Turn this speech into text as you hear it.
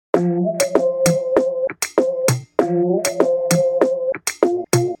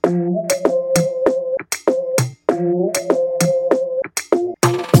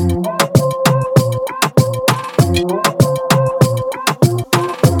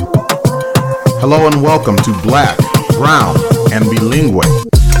Hello and welcome to Black, Brown, and Bilingue,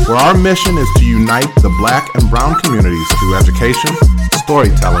 where our mission is to unite the Black and Brown communities through education,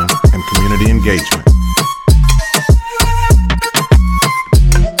 storytelling, and community engagement.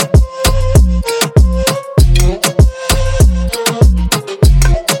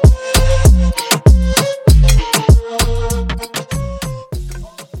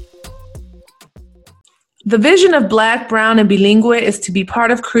 The vision of Black, Brown, and Bilingue is to be part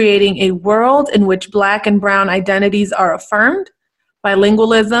of creating a world in which Black and Brown identities are affirmed,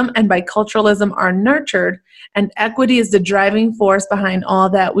 bilingualism and biculturalism are nurtured, and equity is the driving force behind all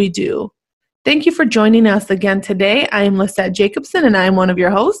that we do. Thank you for joining us again today. I am Lisette Jacobson, and I am one of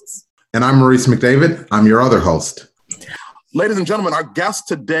your hosts. And I'm Maurice McDavid. I'm your other host. Ladies and gentlemen, our guest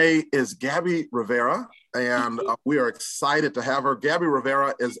today is Gabby Rivera, and we are excited to have her. Gabby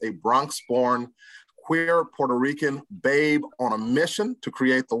Rivera is a Bronx-born queer Puerto Rican babe on a mission to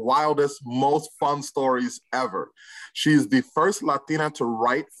create the wildest, most fun stories ever. She's the first Latina to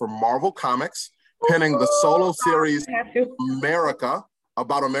write for Marvel Comics, penning the solo series America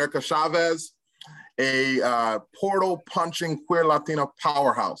about America Chavez, a portal-punching queer Latina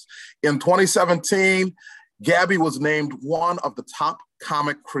powerhouse. In 2017, Gabby was named one of the top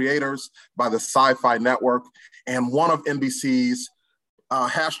comic creators by the Sci-Fi Network and one of NBC's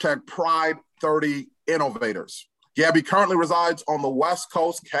hashtag Pride 30 innovators. Gabby currently resides on the West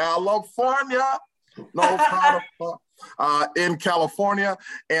Coast, California, in California,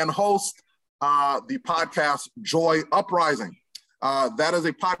 and hosts the podcast Joy Uprising. That is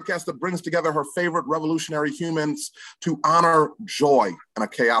a podcast that brings together her favorite revolutionary humans to honor joy in a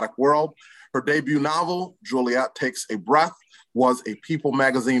chaotic world. Her debut novel, Juliet Takes a Breath, was a People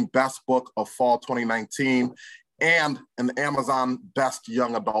Magazine Best Book of Fall 2019 and an Amazon Best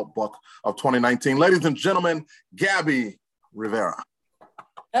Young Adult Book of 2019. Ladies and gentlemen, Gabby Rivera.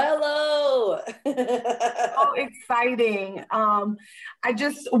 Hello. So exciting. I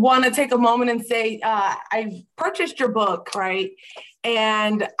just want to take a moment and say I've purchased your book, right?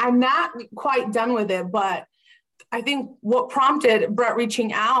 And I'm not quite done with it, but I think what prompted Brett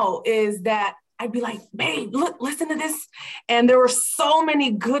reaching out is that I'd be like, babe, look, listen to this. And there were so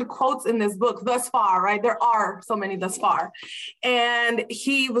many good quotes in this book thus far, right? There are so many thus far. And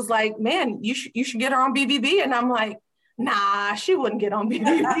he was like, man, you should get her on BBB. And I'm like, nah, she wouldn't get on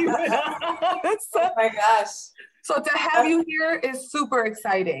BBB. Oh my gosh. So to have you here is super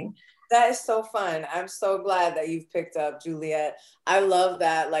exciting. That is so fun. I'm so glad that you've picked up Juliet. I love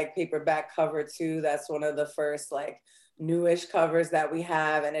that like paperback cover too. That's one of the first like newish covers that we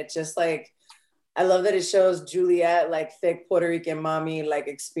have. And it just like, I love that it shows Juliet, like thick Puerto Rican mommy, like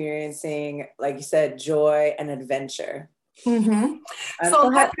experiencing, like you said, joy and adventure. Mm-hmm. I'm so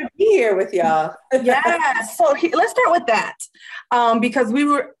happy to be here with y'all. Yeah. So let's start with that because we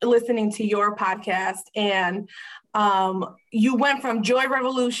were listening to your podcast and you went from Joy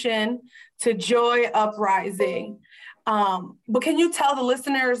Revolution to Joy Uprising. But can you tell the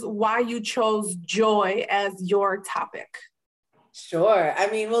listeners why you chose joy as your topic? Sure. I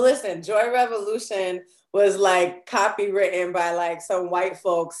mean, well, listen, Joy Revolution was like copywritten by like some white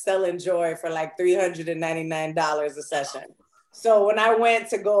folks selling joy for like $399 a session. So when I went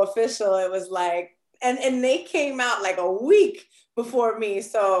to go official, it was like, and they came out like a week before me.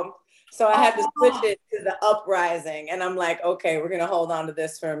 So I had to switch it to the Uprising. And I'm like, okay, we're going to hold on to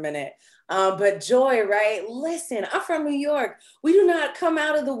this for a minute. But joy, right? Listen, I'm from New York. We do not come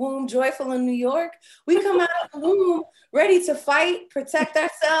out of the womb joyful in New York. We come out of the womb ready to fight, protect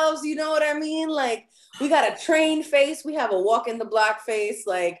ourselves. You know what I mean? Like we got a trained face. We have a walk in the block face.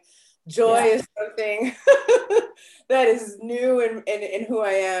 Like joy is something that is new in who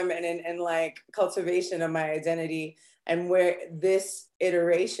I am and in like cultivation of my identity. And where this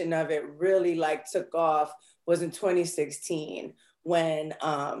iteration of it really like took off was in 2016 when,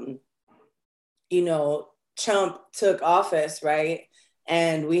 you know, Trump took office, right?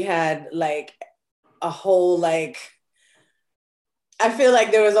 And we had like a whole, like, I feel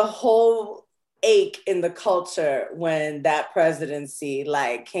like there was a whole ache in the culture when that presidency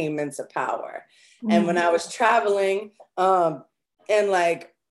like came into power. Mm-hmm. And when I was traveling and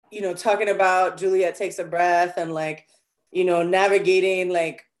like, you know, talking about Juliet Takes a Breath and like, you know, navigating,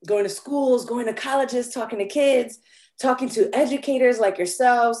 like going to schools, going to colleges, talking to kids, talking to educators like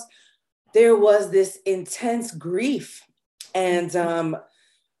yourselves, there was this intense grief. And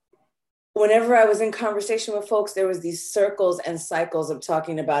whenever I was in conversation with folks, there was these circles and cycles of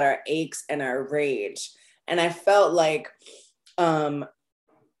talking about our aches and our rage. And I felt like it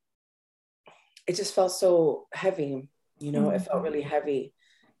just felt so heavy, you know, it felt really heavy.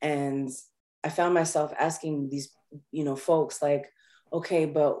 And I found myself asking these, you know, folks like, okay,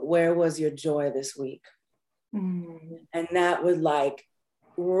 but where was your joy this week? And that would like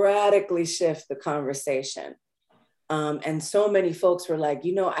radically shift the conversation. And so many folks were like,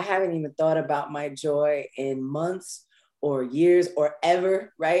 you know, I haven't even thought about my joy in months or years or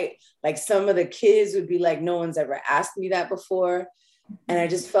ever, right? Like some of the kids would be like, no one's ever asked me that before. And I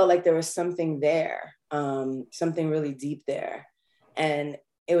just felt like there was something there, something really deep there. And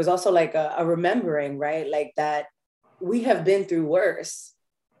it was also like a remembering, right? Like that we have been through worse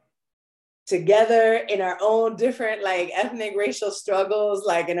together in our own different like ethnic, racial struggles,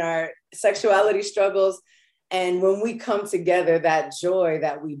 like in our sexuality struggles. And when we come together, that joy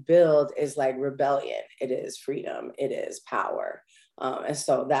that we build is like rebellion. It is freedom. It is power. And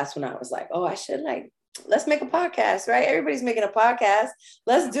so that's when I was like, oh, I should like, let's make a podcast, right? Everybody's making a podcast.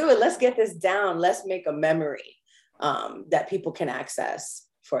 Let's do it. Let's get this down. Let's make a memory that people can access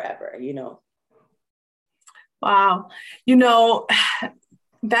forever, you know? Wow. You know,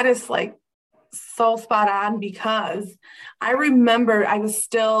 that is like so spot on, because I remember I was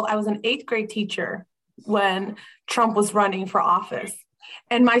an 8th grade teacher when Trump was running for office.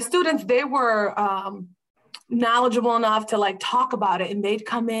 And my students, they were knowledgeable enough to like talk about it. And they'd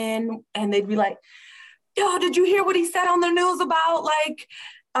come in and they'd be like, yo, did you hear what he said on the news about like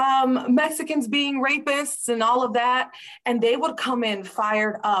Mexicans being rapists and all of that? And they would come in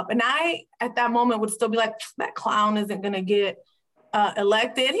fired up. And I, at that moment, would still be like, that clown isn't going to get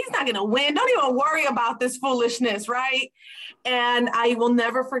elected. He's not going to win. Don't even worry about this foolishness, right? And I will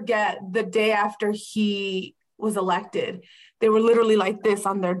never forget the day after he was elected. They were literally like this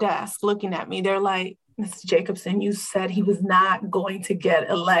on their desk looking at me. They're like, Mrs. Jacobson, you said he was not going to get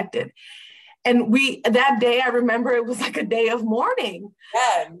elected. And that day, I remember it was like a day of mourning.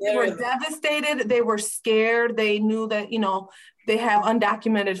 Yeah, they were devastated. They were scared. They knew that, you know, they have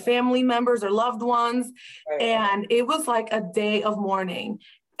undocumented family members or loved ones. Right. And it was like a day of mourning.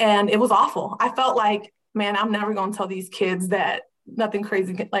 And it was awful. I felt like, man, I'm never going to tell these kids that nothing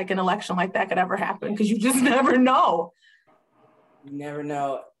crazy like an election like that could ever happen, because you just never know. You never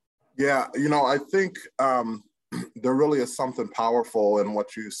know. Yeah, you know, I think there really is something powerful in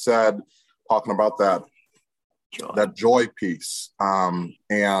what you said, talking about that joy piece,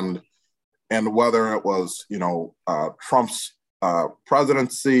 and whether it was, you know, Trump's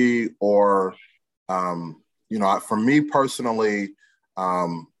presidency or, you know, for me personally,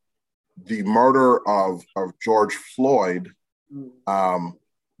 the murder of George Floyd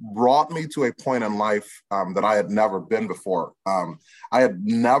brought me to a point in life that I had never been before. I had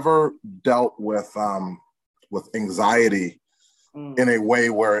never dealt with anxiety in a way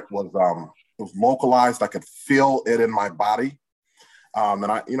where it was localized. I could feel it in my body. And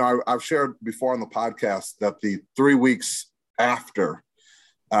I've shared before on the podcast that the 3 weeks after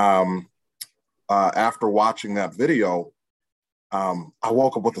watching that video, I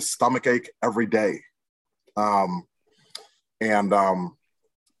woke up with a stomach ache every day, and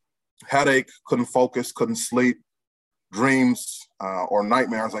headache, couldn't focus, couldn't sleep, dreams or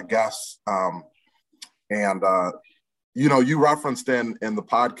nightmares, I guess. You know, you referenced in the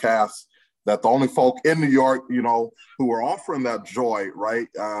podcast that the only folk in New York, you know, who were offering that joy, right,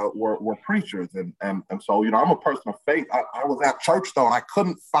 were preachers. And so, you know, I'm a person of faith. I was at church, though, and I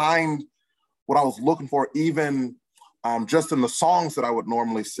couldn't find what I was looking for, even just in the songs that I would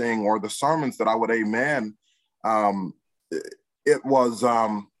normally sing or the sermons that I would amen. It was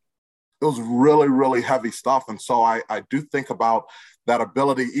really, really heavy stuff. And so I do think about that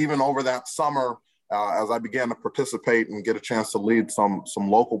ability, even over that summer, as I began to participate and get a chance to lead some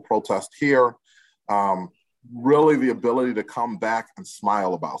local protest here, really the ability to come back and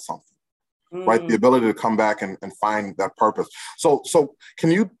smile about something, right? The ability to come back and find that purpose. So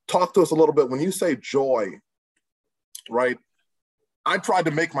can you talk to us a little bit, when you say joy, right? I tried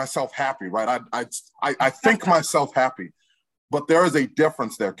to make myself happy, right? I think myself happy, but there is a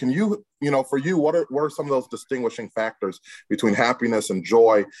difference there. Can you, you know, for you, what are some of those distinguishing factors between happiness and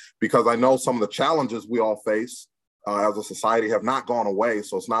joy? Because I know some of the challenges we all face as a society have not gone away.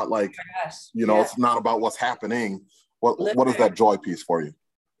 So it's not like, you know, It's not about what's happening. What is that joy piece for you?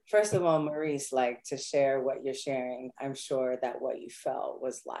 First of all, Maurice, like, to share what you're sharing, I'm sure that what you felt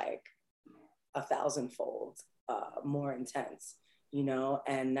was like 1,000-fold more intense, you know,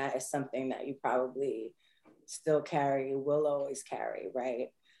 and that is something that you probably still carry, will always carry, right?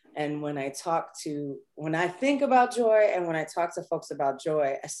 And when I think about joy and when I talk to folks about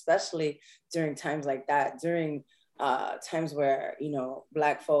joy, especially during times like that, during times where, you know,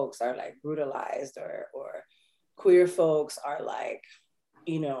 Black folks are like brutalized or queer folks are like,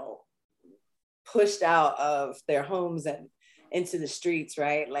 you know, pushed out of their homes and into the streets,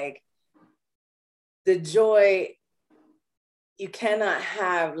 right? Like, the joy, you cannot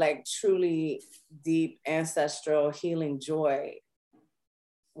have like truly deep ancestral healing joy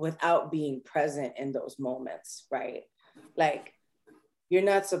without being present in those moments, right? Like we're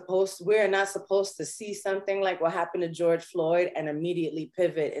not supposed to see something like what happened to George Floyd and immediately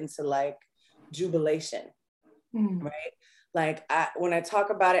pivot into like jubilation, right? Like when I talk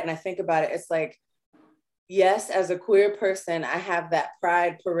about it and I think about it, it's like, yes, as a queer person, I have that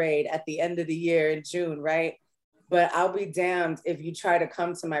pride parade at the end of the year in June, right? But I'll be damned if you try to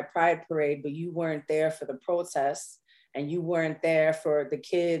come to my pride parade, but you weren't there for the protests, and you weren't there for the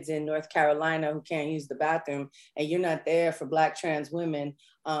kids in North Carolina who can't use the bathroom, and you're not there for Black trans women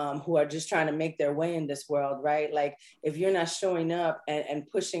who are just trying to make their way in this world, right? Like if you're not showing up and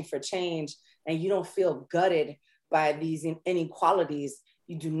pushing for change, and you don't feel gutted by these inequalities,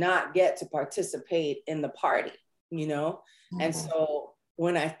 you do not get to participate in the party, you know? And so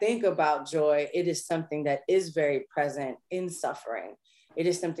when I think about joy, it is something that is very present in suffering. It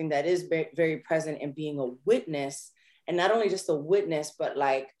is something that is very, very present in being a witness, and not only just a witness, but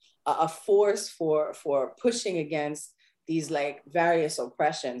like a force for pushing against these like various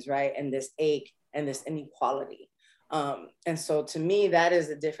oppressions, right? And this ache and this inequality. And so to me, that is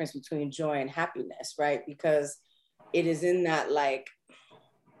the difference between joy and happiness, right? Because it is in that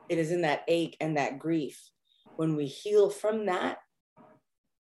ache and that grief. When we heal from that,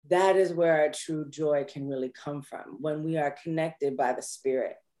 that is where our true joy can really come from. When we are connected by the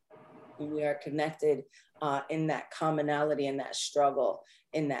spirit, when we are connected in that commonality, in that struggle,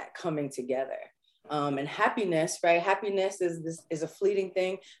 in that coming together. And happiness, right? Happiness is a fleeting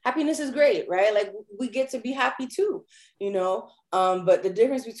thing. Happiness is great, right? Like we get to be happy too, you know? But the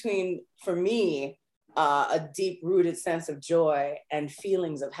difference between, for me, a deep rooted sense of joy and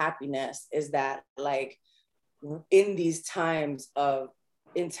feelings of happiness is that like in these times of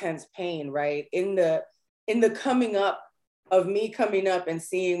intense pain, right? In the coming up of me coming up and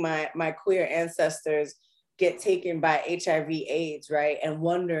seeing my queer ancestors get taken by HIV/AIDS, right? And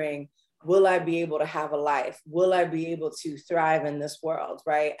wondering, will I be able to have a life? Will I be able to thrive in this world,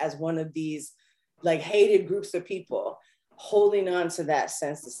 right? As one of these like hated groups of people, holding on to that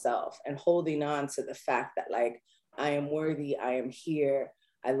sense of self and holding on to the fact that like, I am worthy, I am here,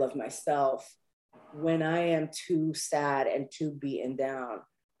 I love myself. When I am too sad and too beaten down,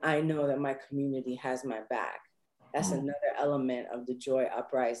 I know that my community has my back. That's another element of the joy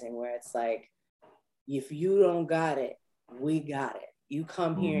uprising, where it's like, if you don't got it, we got it. You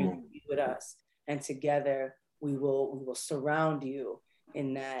come here and you be with us, and together we will surround you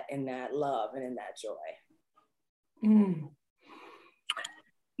in that love and in that joy.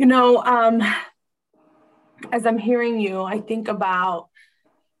 You know, as I'm hearing you, I think about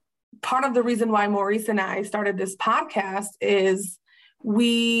part of the reason why Maurice and I started this podcast is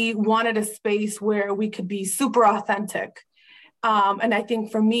we wanted a space where we could be super authentic. And I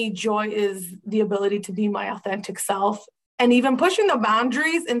think for me, joy is the ability to be my authentic self, and even pushing the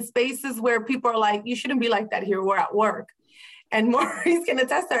boundaries in spaces where people are like, you shouldn't be like that here, we're at work. And Maurice can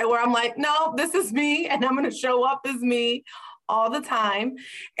attest to it, where I'm like, no, this is me, and I'm gonna show up as me all the time.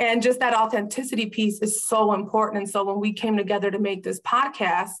 And just that authenticity piece is so important. And so when we came together to make this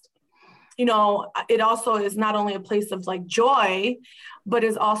podcast, you know, it also is not only a place of like joy, but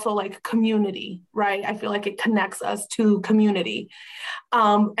is also like community, right? I feel like it connects us to community.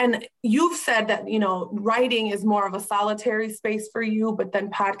 And you've said that, you know, writing is more of a solitary space for you, but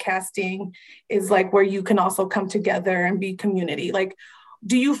then podcasting is like where you can also come together and be community. Like,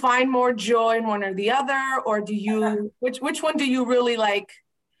 do you find more joy in one or the other, or do you, which one do you really like?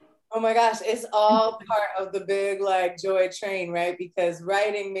 Oh my gosh, it's all part of the big like joy train, right? Because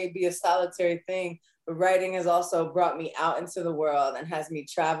writing may be a solitary thing, but writing has also brought me out into the world and has me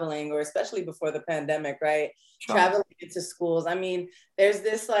traveling, or especially before the pandemic, right? Sure. Traveling into schools. I mean, there's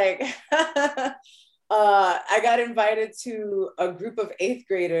this like, I got invited to a group of 8th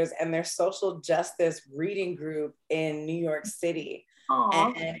graders and their social justice reading group in New York City.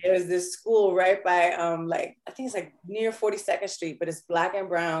 And it was this school right by, like, I think it's like near 42nd Street, but it's Black and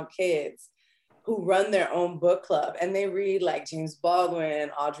brown kids who run their own book club. And they read like James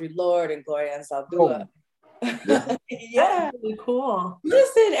Baldwin, Audre Lorde, and Gloria Anzaldúa. Oh. Yeah. That's really cool.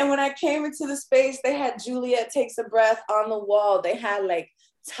 Listen, and when I came into the space, they had Juliet Takes a Breath on the wall. They had like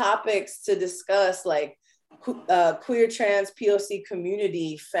topics to discuss, like queer, trans, POC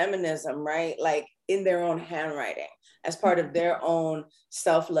community, feminism, right? Like in their own handwriting, as part of their own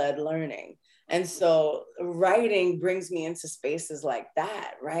self-led learning. And so writing brings me into spaces like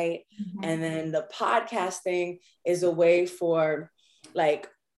that, right? Mm-hmm. And then the podcasting is a way for, like,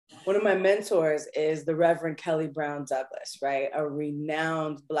 one of my mentors is the Reverend Kelly Brown Douglas, right? A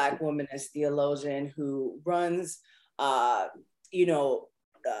renowned Black womanist theologian who runs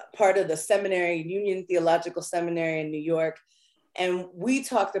part of the seminary, Union Theological Seminary in New York. And we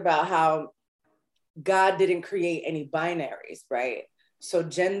talked about how God didn't create any binaries, right? So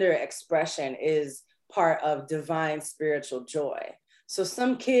gender expression is part of divine spiritual joy. So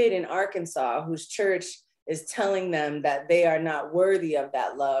some kid in Arkansas whose church is telling them that they are not worthy of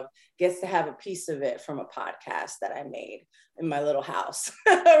that love gets to have a piece of it from a podcast that I made in my little house,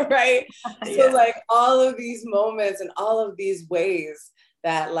 right? So like all of these moments and all of these ways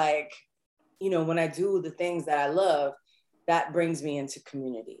that like, when I do the things that I love, that brings me into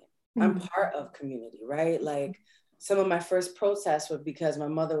community. I'm part of community, right? Like some of my first protests were because my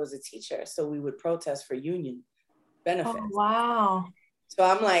mother was a teacher. So we would protest for union benefits. Oh, wow. So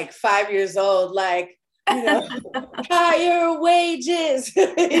I'm like 5 years old, like, higher wages.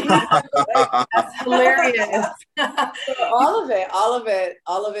 That's hilarious. So all of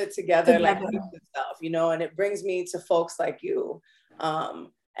it together. Like itself, and it brings me to folks like you,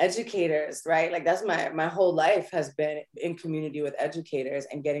 educators, right? Like that's my whole life has been in community with educators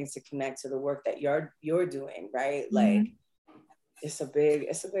and getting to connect to the work that you're doing, right? Like it's a big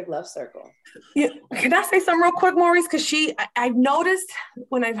love circle. Yeah. Can I say something real quick, Maurice? Because I've noticed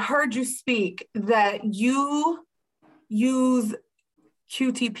when I've heard you speak that you use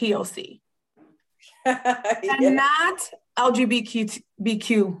QTPOC and not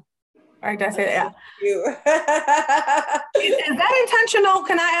LGBTQ. All right, did I say that? Yeah. Is that intentional?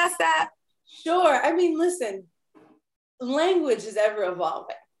 Can I ask that? Sure. I mean, listen, language is ever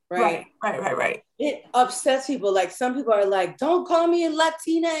evolving, right? Right. It upsets people. Like some people are like, don't call me a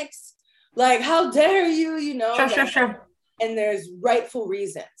Latinx. Like, how dare you, Sure. And there's rightful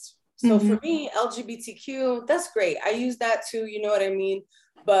reasons. So for me, LGBTQ, that's great. I use that too, you know what I mean?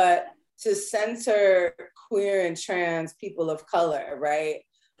 But to center queer and trans people of color, right?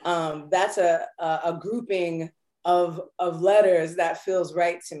 That's a grouping of letters that feels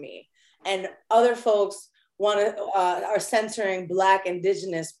right to me. And other folks are centering Black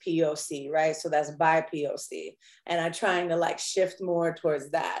Indigenous POC, right? So that's bi POC. And I'm trying to like shift more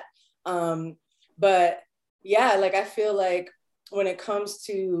towards that. But yeah, like I feel like when it comes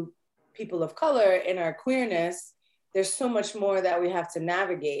to people of color in our queerness, there's so much more that we have to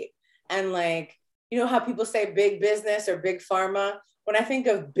navigate. And like, how people say big business or big pharma, when I think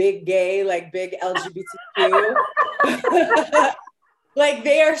of big gay, like big LGBTQ, like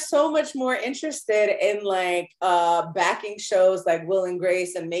they are so much more interested in like backing shows like Will and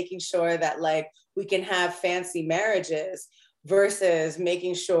Grace and making sure that like we can have fancy marriages versus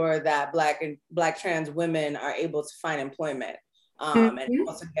making sure that Black trans women are able to find employment and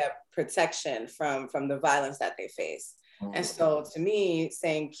also get protection from the violence that they face. And so to me,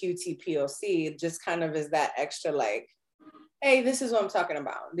 saying QTPOC just kind of is that extra like, hey, this is what I'm talking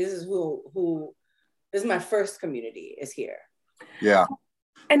about. This is this is my first community is here. Yeah.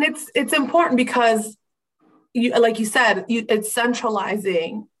 And it's important because like you said, it's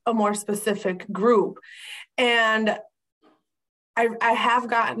centralizing a more specific group. And I have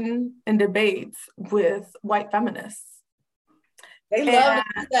gotten in debates with white feminists. They love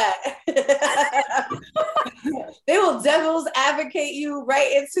that. They will devil's advocate you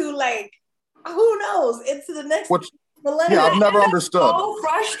right into like, who knows, into the next millennium. Yeah, I've never understood. So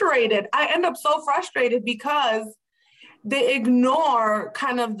frustrated. I end up so frustrated because they ignore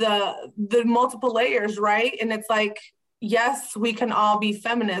kind of the multiple layers, right? And it's like, yes, we can all be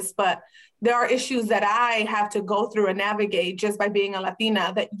feminists, but there are issues that I have to go through and navigate just by being a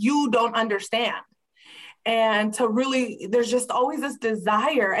Latina that you don't understand. And there's just always this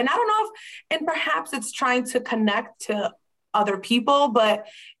desire. And I don't know and perhaps it's trying to connect to other people, but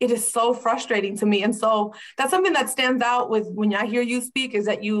it is so frustrating to me. And so that's something that stands out with when I hear you speak is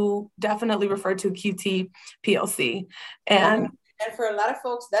that you definitely refer to QTPOC. And for a lot of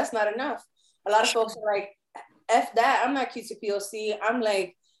folks, that's not enough. A lot of folks are like, F that, I'm not QTPOC, I'm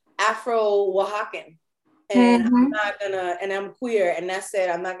like Afro Oaxacan. And I'm not gonna, and I'm queer, and that's it.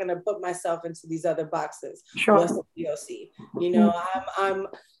 I'm not gonna put myself into these other boxes. Sure. What's the POC? I'm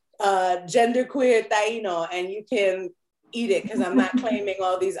genderqueer Taino, and you can eat it because I'm not claiming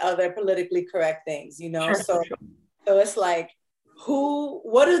all these other politically correct things. Sure. So it's like,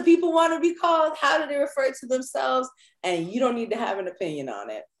 what do people want to be called? How do they refer to themselves? And you don't need to have an opinion on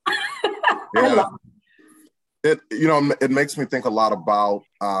it. Yeah. It makes me think a lot about,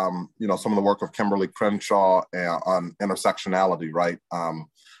 some of the work of Kimberly Crenshaw on intersectionality, right?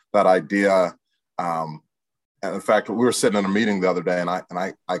 That idea. And in fact, we were sitting in a meeting the other day and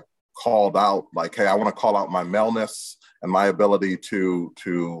I called out like, hey, I want to call out my maleness and my ability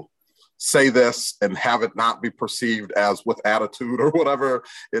to say this and have it not be perceived as with attitude or whatever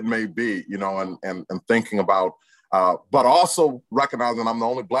it may be, and thinking about but also recognizing I'm the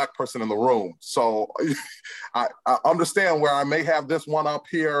only Black person in the room. So I understand where I may have this one up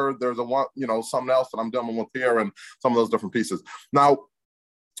here. There's a one, something else that I'm dealing with here, and some of those different pieces. Now,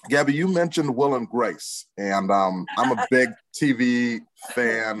 Gabby, you mentioned Will and Grace, and I'm a big TV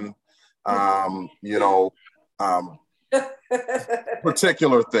fan.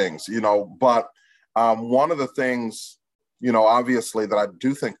 Particular things, but one of the things, obviously that I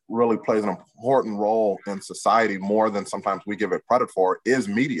do think really plays an important role in society more than sometimes we give it credit for is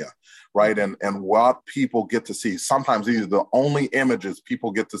media, right? And what people get to see. Sometimes these are the only images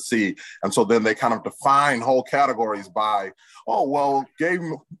people get to see. And so then they kind of define whole categories by, oh, well, gay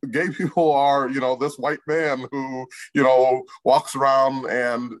people are, this white man who, walks around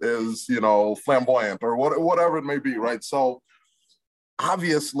and is, flamboyant or whatever it may be, right? So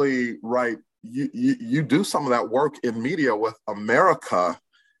obviously, right, you do some of that work in media with America.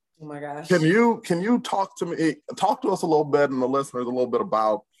 Oh my gosh. Can you talk to us a little bit, and the listeners a little bit,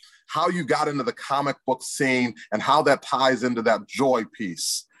 about how you got into the comic book scene and how that ties into that joy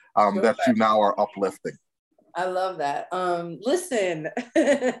piece that you now are uplifting? I love that. Listen,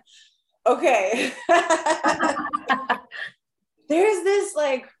 okay. There's this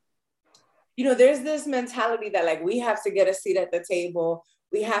there's this mentality that we have to get a seat at the table.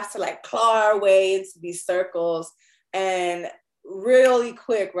 We have to claw our way into these circles. And really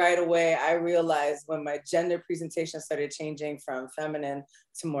quick, right away, I realized when my gender presentation started changing from feminine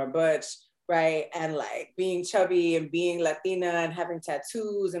to more butch, right? And being chubby and being Latina and having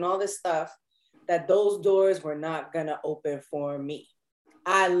tattoos and all this stuff, that those doors were not gonna open for me.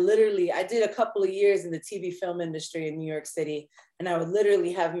 I did a couple of years in the TV film industry in New York City, and I would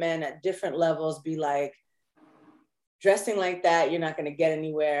literally have men at different levels be like, dressing like that, you're not gonna get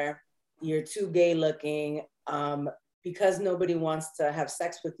anywhere. You're too gay looking. Because nobody wants to have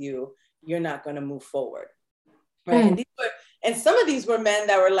sex with you, you're not gonna move forward, right? And some of these were men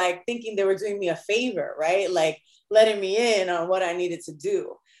that were thinking they were doing me a favor, right? Letting me in on what I needed to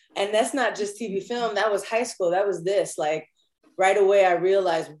do. And that's not just TV film, that was high school, that was this. Right away, I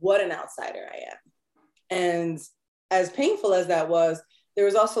realized what an outsider I am. And as painful as that was, there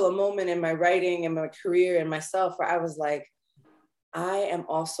was also a moment in my writing and my career and myself where I was like, I am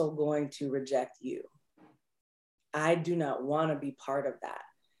also going to reject you. I do not want to be part of that.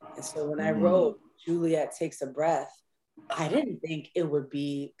 And so when I wrote Juliet Takes a Breath, I didn't think it would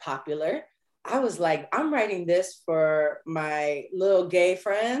be popular. I was like, I'm writing this for my little gay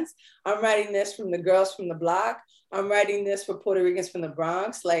friends. I'm writing this from the girls from the block. I'm writing this for Puerto Ricans from the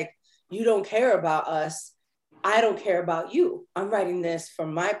Bronx. You don't care about us. I don't care about you. I'm writing this for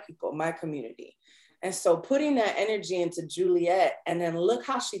my people, my community. And so putting that energy into Juliet, and then look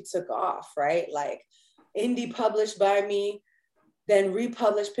how she took off, right? Indie published by me, then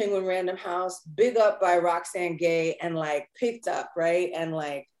republished Penguin Random House, big up by Roxane Gay, and picked up, right? And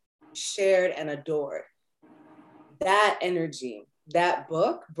shared and adored. That energy, that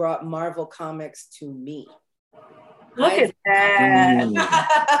book brought Marvel Comics to me. Look at that.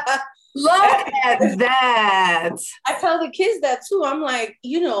 Look at that. I tell the kids that too. I'm like,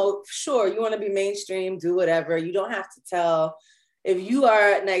 sure, you want to be mainstream, do whatever. You don't have to tell. If you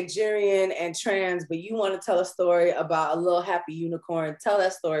are Nigerian and trans, but you want to tell a story about a little happy unicorn, tell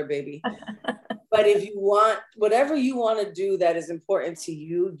that story, baby. But if you want, whatever you want to do that is important to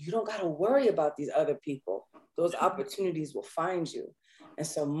you, you don't got to worry about these other people. Those opportunities will find you. And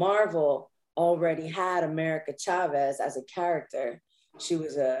so Marvel already had America Chavez as a character. She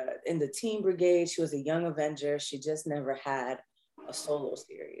was in the Teen Brigade. She was a young Avenger. She just never had a solo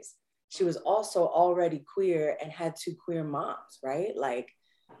series. She was also already queer and had two queer moms, right?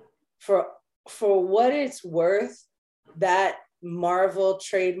 For what it's worth, that Marvel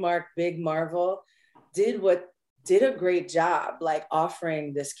trademark, Big Marvel, did a great job,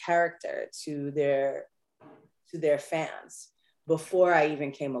 offering this character to their fans before I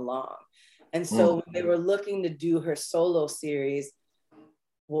even came along. And so when they were looking to do her solo series,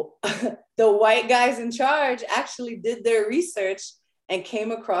 well, the white guys in charge actually did their research and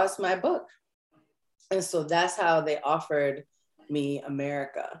came across my book. And so that's how they offered me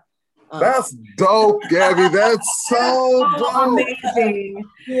America. That's dope, Gabby. That's so dope. Amazing.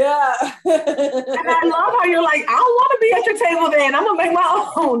 Yeah. And I love how you're like, I don't want to be at your table then. I'm going to make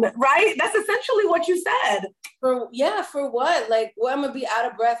my own, right? That's essentially what you said. For what? I'm going to be out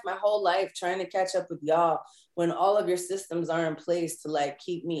of breath my whole life trying to catch up with y'all when all of your systems are in place to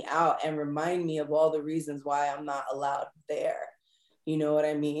keep me out and remind me of all the reasons why I'm not allowed there. You know what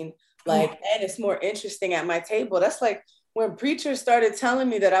I mean? And it's more interesting at my table. That's when preachers started telling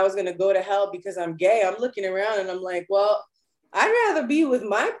me that I was going to go to hell because I'm gay. I'm looking around and I'm like, well, I'd rather be with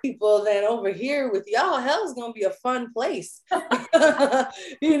my people than over here with y'all. Hell's gonna be a fun place.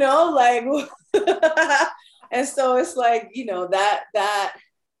 You know, like, and so it's like, you know, that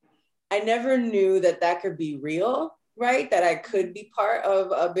I never knew that could be real, right? That I could be part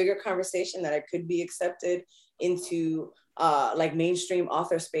of a bigger conversation, that I could be accepted into like mainstream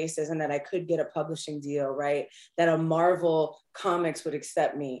author spaces, and that I could get a publishing deal, right? That a Marvel Comics would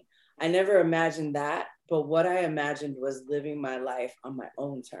accept me. I never imagined that, but what I imagined was living my life on my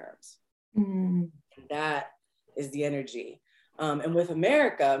own terms. Mm. And that is the energy. And with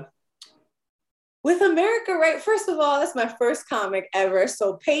America, right? First of all, that's my first comic ever.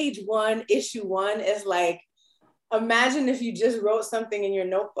 So page 1, issue 1 is like, imagine if you just wrote something in your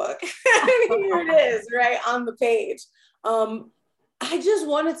notebook. Here it is, right on the page. I just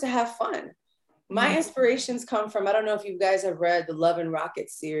wanted to have fun. My inspirations come from, I don't know if you guys have read the Love and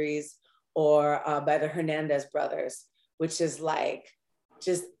Rockets series or by the Hernandez brothers, which is like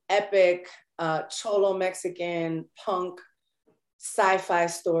just epic Cholo Mexican punk sci-fi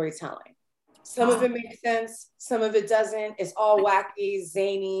storytelling. Some of it makes sense, some of it doesn't. It's all wacky,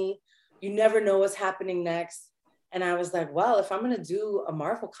 zany. You never know what's happening next. And I was like, well, if I'm gonna do a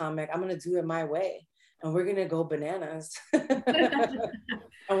Marvel comic, I'm gonna do it my way. And we're gonna go bananas.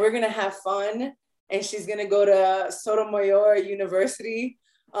 And we're gonna have fun. And she's gonna go to Sotomayor University.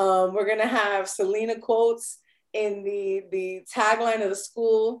 We're gonna have Selena quotes in the tagline of the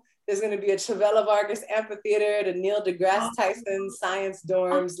school. There's gonna be a Chavela Vargas amphitheater, the Neil deGrasse Tyson science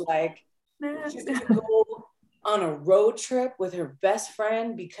dorms. Like, she's gonna go on a road trip with her best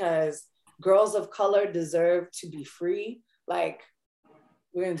friend because girls of color deserve to be free. Like,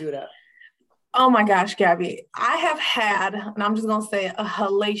 we're gonna do it up. Oh my gosh, Gabby, I have had, and I'm just gonna say, a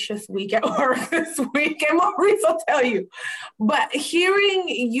hellacious week at work this week, and Maurice will tell you. But hearing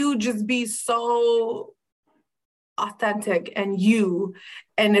you just be so authentic and you,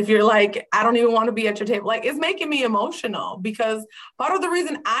 and if you're like, I don't even want to be at your table, like, it's making me emotional, because part of the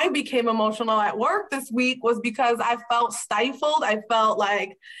reason I became emotional at work this week was because I felt stifled. I felt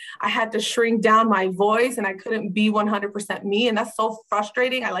like I had to shrink down my voice and I couldn't be 100% me. And that's so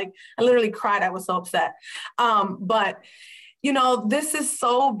frustrating. I literally cried. I was so upset. But you know, this is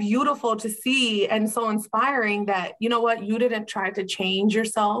so beautiful to see and so inspiring that, you know what, you didn't try to change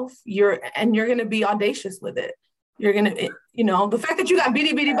yourself. You're going to be audacious with it. You're going to, you know, the fact that you got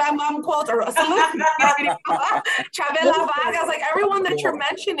Bidi Bidi Bam Bam quotes or Chavela Vargas, like everyone that you're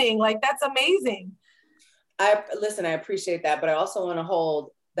mentioning, like that's amazing. I appreciate that, but I also want to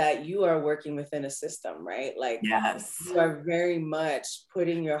hold that you are working within a system, right? Like, yes, you are very much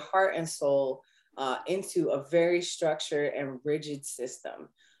putting your heart and soul into a very structured and rigid system.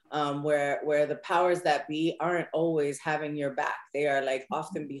 Where the powers that be aren't always having your back. They are like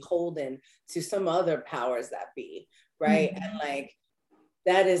often beholden to some other powers that be, right? Mm-hmm. And like,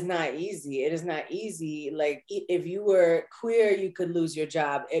 that is not easy. It is not easy. Like, if you were queer, you could lose your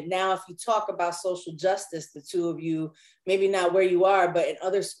job. And now if you talk about social justice, the two of you, maybe not where you are, but in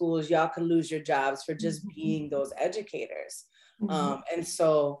other schools, y'all could lose your jobs for just being those educators. Mm-hmm. And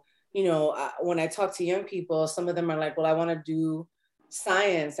so, you know, when I talk to young people, some of them are like, well, I want to do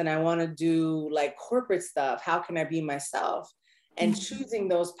science and I want to do like corporate stuff. How can I be myself? And choosing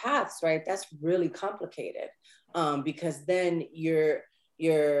those paths, right? That's really complicated, because then you're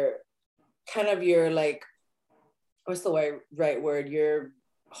kind of your like, what's the right word? Your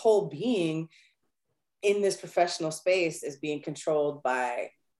whole being in this professional space is being controlled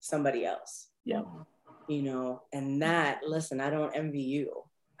by somebody else. Yeah. You know, and that, listen, I don't envy you.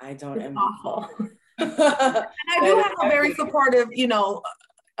 I don't envy you. And I do have a very supportive, you know,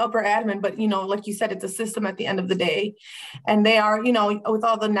 upper admin, but, you know, like you said, it's a system at the end of the day. And they are, you know, with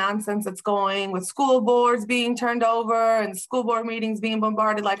all the nonsense that's going with school boards being turned over and school board meetings being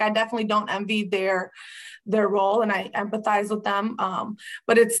bombarded, like, I definitely don't envy their role and I empathize with them.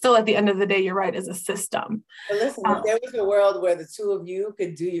 But it's still, at the end of the day, you're right, as a system. But listen, if there was a world where the two of you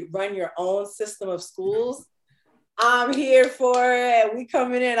could run your own system of schools, I'm here for it. We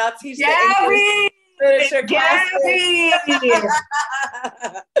coming in, I'll teach the English literature classes.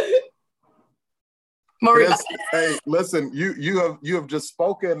 Yes, hey, listen, you have just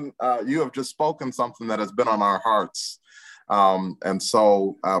spoken something that has been on our hearts, and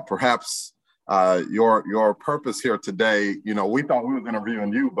so perhaps your purpose here today, you know, we thought we were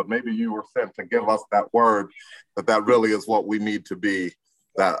interviewing you, but maybe you were sent to give us that word that really is what we need to be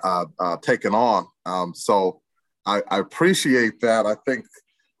taken on. So I appreciate that. I think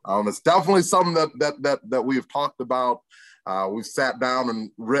it's definitely something that we've talked about. We've sat down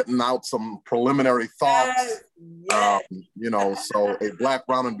and written out some preliminary thoughts. Yes. You know, so a Black,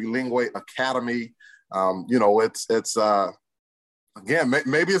 Brown, and Bilingue Academy. You know, it's Again,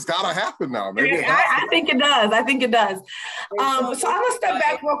 maybe it's got to happen now. Maybe I think it does. I think it does. So I'm gonna step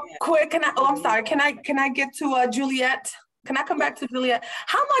back real quick. I'm sorry. Can I get to Juliet? Can I come back to Juliet?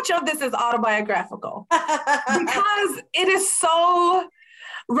 How much of this is autobiographical? Because it is so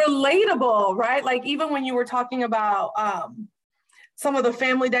relatable, right? Like even when you were talking about some of the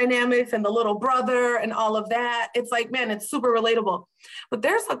family dynamics and the little brother and all of that, it's like, man, it's super relatable. But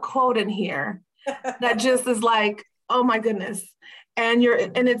there's a quote in here that just is like, oh my goodness. And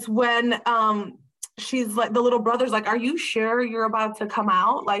it's when she's like, the little brother's like, are you sure you're about to come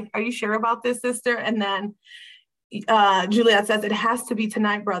out? Like, are you sure about this, sister? And then Juliet says, it has to be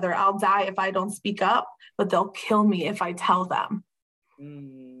tonight, brother. I'll die if I don't speak up, but they'll kill me if I tell them.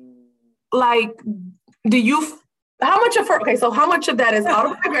 Like, how much of that is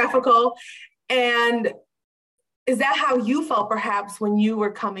autobiographical? And is that how you felt perhaps when you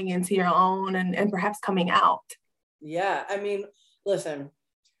were coming into your own and perhaps coming out? Yeah, I mean, listen,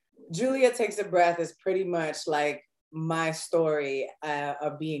 Juliet Takes a Breath is pretty much like my story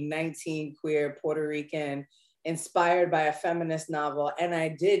of being 19, queer, Puerto Rican, inspired by a feminist novel. And I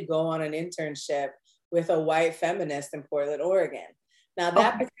did go on an internship with a white feminist in Portland, Oregon. Now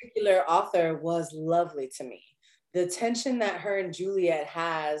that particular author was lovely to me. The tension that her and Juliet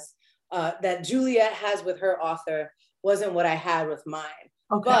has, that Juliet has with her author wasn't what I had with mine.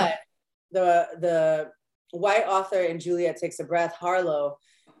 Okay. But the white author in Juliet Takes a Breath, Harlow,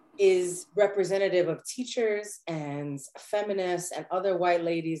 is representative of teachers and feminists and other white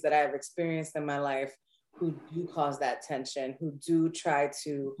ladies that I've experienced in my life who do cause that tension, who do try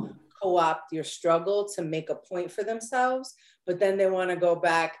to co-opt your struggle to make a point for themselves, but then they want to go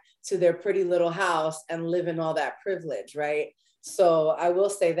back to their pretty little house and live in all that privilege, right? So I will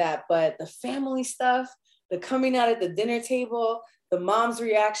say that, but the family stuff, the coming out at the dinner table, the mom's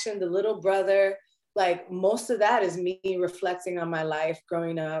reaction, the little brother, like most of that is me reflecting on my life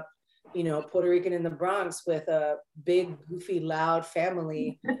growing up, you know, Puerto Rican in the Bronx with a big, goofy, loud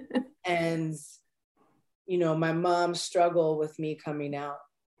family. And, you know, my mom's struggle with me coming out.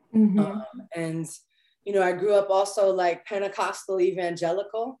 And, you know, I grew up also like Pentecostal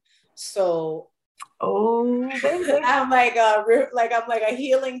evangelical. So I'm like a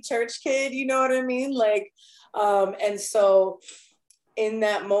healing church kid, you know what I mean? Like, and so in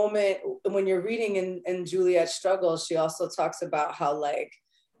that moment, when you're reading in Juliet's struggle, she also talks about how like,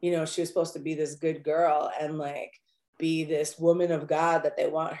 you know, she was supposed to be this good girl and like be this woman of God that they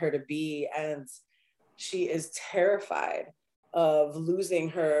want her to be. And she is terrified of losing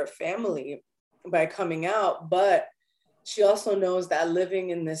her family by coming out, but she also knows that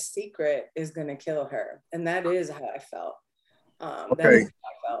living in this secret is going to kill her. And that is how I felt. That is how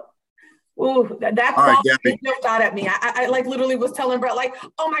I felt. Ooh, that quote jumped out at me. I like literally was telling Brett, like,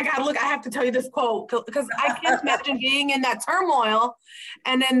 oh my God, look, I have to tell you this quote because I can't imagine being in that turmoil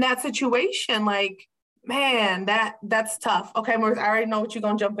and in that situation. Like, man, that's tough. Okay, Maurice, I already know what you're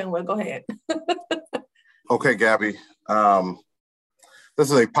going to jump in with. Go ahead. Okay, Gabby. This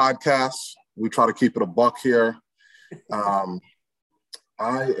is a podcast. We try to keep it a buck here. I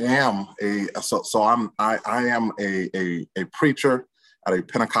am a preacher at a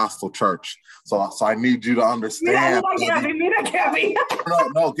Pentecostal church. So I need you to understand. Gabby.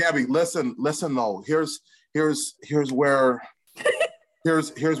 No, Gabby, listen though. Here's where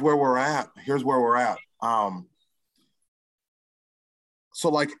we're at. So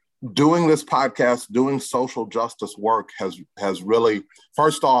like doing this podcast, doing social justice work has really,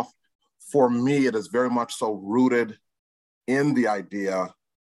 first off, for me, it is very much so rooted in the idea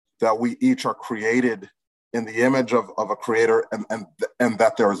that we each are created in the image of a creator and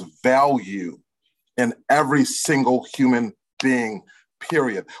that there is value in every single human being,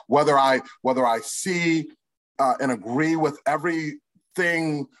 period. Whether I see and agree with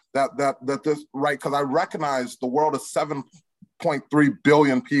everything that this, right, because I recognize the world is 7.3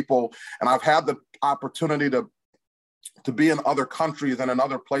 billion people, and I've had the opportunity to be in other countries and in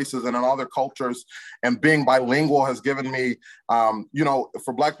other places and in other cultures, and being bilingual has given me, you know,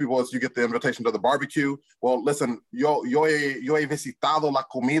 for Black people, as you get the invitation to the barbecue. Well, listen, yo he visitado la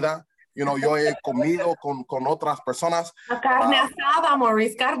comida, you know, yo he comido con otras personas. Carne asada,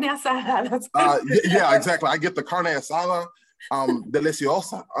 Maurice, carne asada. Yeah, exactly. I get the carne asada,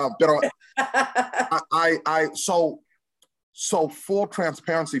 deliciosa. Pero so full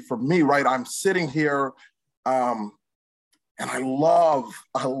transparency for me, right? I'm sitting here, and I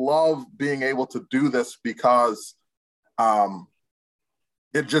love being able to do this because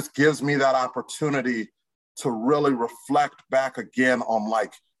it just gives me that opportunity to really reflect back again on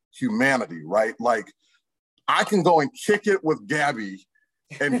like humanity, right? Like I can go and kick it with Gabby,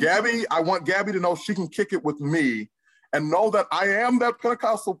 and Gabby, I want Gabby to know she can kick it with me, and know that I am that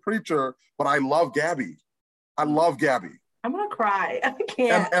Pentecostal preacher, but I love Gabby. I love Gabby. I'm gonna cry. I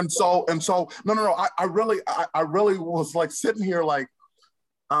can't. And so no. I really was like sitting here like,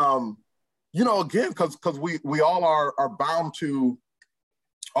 you know, again, because we all are bound to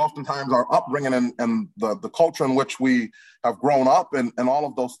oftentimes our upbringing and the culture in which we have grown up and all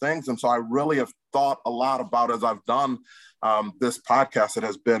of those things. And so I really have thought a lot about, as I've done this podcast, it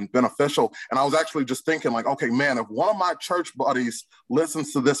has been beneficial. And I was actually just thinking like, okay, man, if one of my church buddies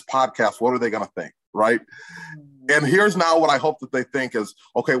listens to this podcast, what are they going to think? Right. And here's now what I hope that they think is,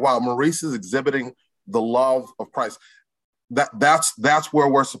 okay, wow, Maurice is exhibiting the love of Christ. That's where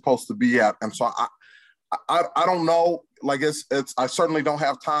we're supposed to be at. And so I don't know, like it's I certainly don't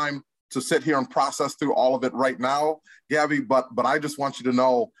have time to sit here and process through all of it right now, Gabby, but I just want you to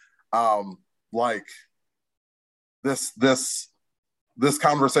know, like this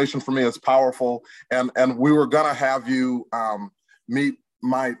conversation for me is powerful. And we were gonna have you meet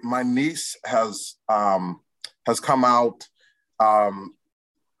my niece has come out.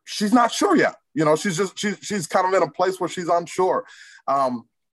 She's not sure yet. You know, she's kind of in a place where she's unsure.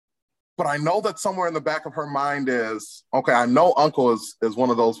 But I know that somewhere in the back of her mind is, okay, I know Uncle is one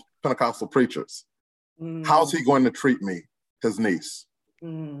of those Pentecostal preachers. How's he going to treat me, his niece?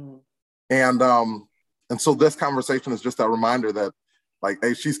 And so this conversation is just a reminder that, like,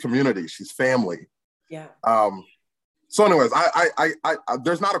 hey, she's community, she's family. Yeah. So anyways, I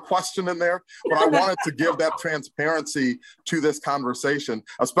there's not a question in there, but I wanted to give that transparency to this conversation,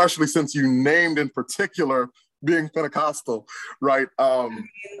 especially since you named in particular being Pentecostal, right? I mean,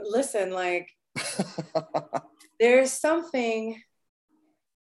 listen, like, there's something,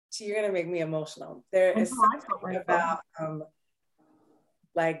 you're gonna make me emotional. There is something about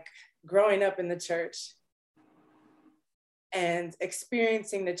like growing up in the church and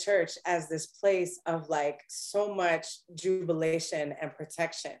experiencing the church as this place of like so much jubilation and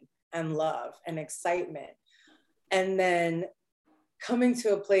protection and love and excitement. And then coming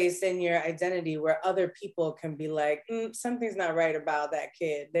to a place in your identity where other people can be like, something's not right about that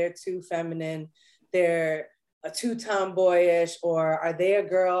kid. They're too feminine. They're too tomboyish, or are they a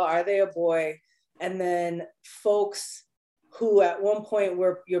girl? Are they a boy? And then folks who at one point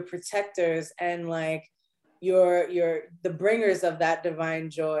were your protectors and like you're the bringers of that divine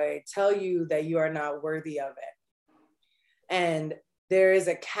joy tell you that you are not worthy of it. And there is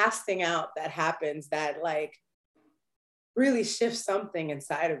a casting out that happens that like really shifts something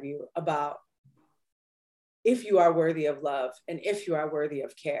inside of you about if you are worthy of love and if you are worthy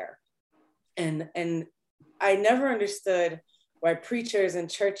of care. And I never understood why preachers and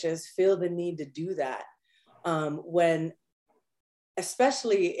churches feel the need to do that. When,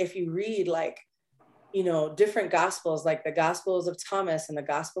 especially if you read like, you know, different gospels, like the Gospels of Thomas and the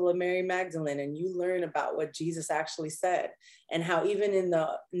Gospel of Mary Magdalene, and you learn about what Jesus actually said and how even in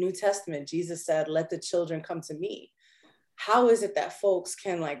the New Testament, Jesus said, let the children come to me. How is it that folks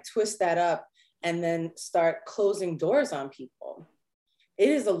can like twist that up and then start closing doors on people? It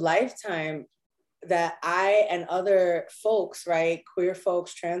is a lifetime that I and other folks, right, queer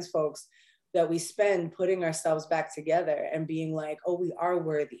folks, trans folks, that we spend putting ourselves back together and being like, oh, we are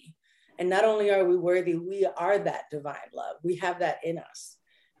worthy. And not only are we worthy, we are that divine love. We have that in us,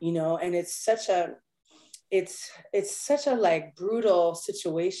 you know, and it's such a like brutal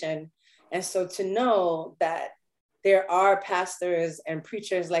situation. And so to know that there are pastors and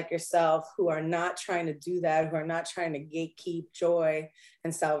preachers like yourself who are not trying to do that, who are not trying to gatekeep joy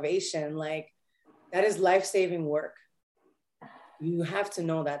and salvation, like that is life-saving work. You have to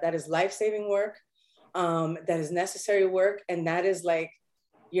know that is life-saving work, that is necessary work. And that is like,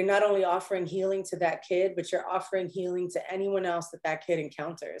 you're not only offering healing to that kid, but you're offering healing to anyone else that kid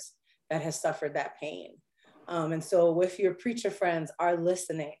encounters that has suffered that pain. And so if your preacher friends are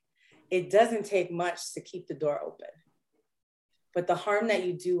listening, it doesn't take much to keep the door open. But the harm that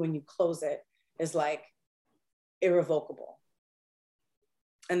you do when you close it is like irrevocable.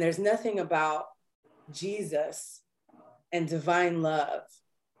 And there's nothing about Jesus and divine love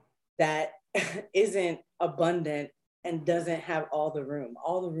that isn't abundant and doesn't have all the room.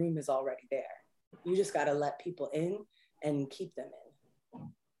 All the room is already there. You just got to let people in and keep them in.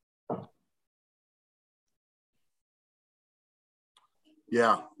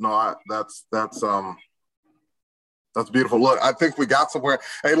 Yeah, no, that's beautiful. Look, I think we got somewhere.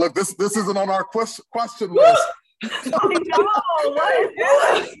 Hey, look, this isn't on our question list. This is not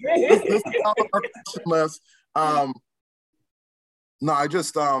on our question list. No, I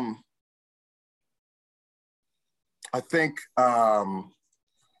just I think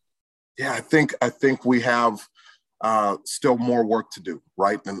I think we have still more work to do,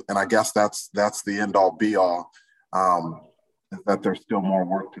 right? And I guess that's the end all be all. is that there's still more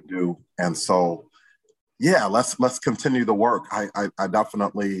work to do. And so, yeah, let's continue the work. I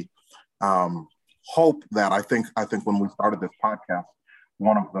definitely hope that I think when we started this podcast,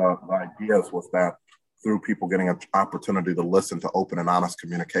 one of the ideas was that through people getting an opportunity to listen to open and honest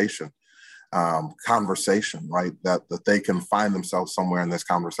communication, conversation, right? That they can find themselves somewhere in this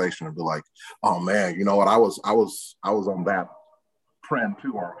conversation and be like, oh man, you know what? I was on that trend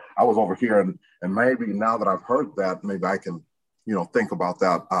too, or I was over here, and maybe now that I've heard that, maybe I can, you know, think about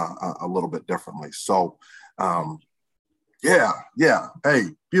that a little bit differently. So, yeah. Hey,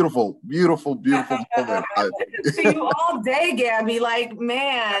 beautiful moment. To you all day, Gabby. Like,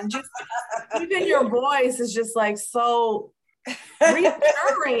 man, just even your voice is just like so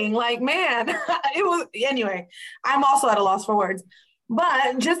reassuring. Like, man, it was anyway. I'm also at a loss for words.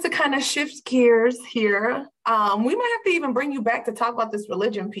 But just to kind of shift gears here, we might have to even bring you back to talk about this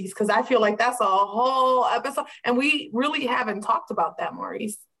religion piece, because I feel like that's a whole episode, and we really haven't talked about that,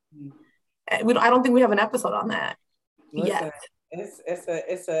 Maurice. I don't think we have an episode on that. Listen,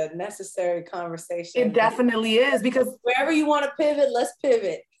 it's a necessary conversation. It definitely is, because wherever you want to pivot, let's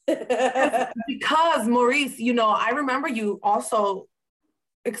pivot. Because Maurice, you know, I remember you also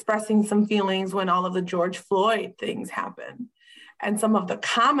expressing some feelings when all of the George Floyd things happened, and some of the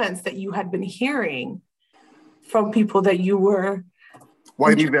comments that you had been hearing from people that you were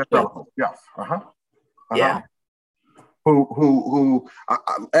white evangelicals. Yes. Yeah. Who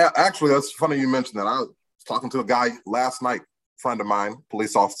actually, that's funny you mentioned that. I was talking to a guy last night, friend of mine,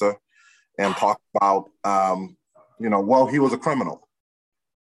 police officer, and talked about, you know, well, he was a criminal.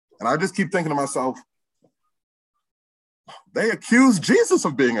 And I just keep thinking to myself, they accused Jesus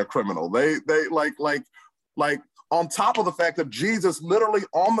of being a criminal. They like on top of the fact that Jesus literally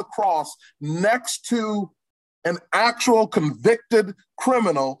on the cross next to an actual convicted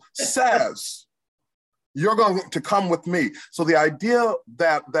criminal says, you're going to come with me. So the idea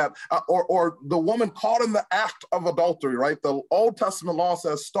that or the woman caught in the act of adultery, right? The Old Testament law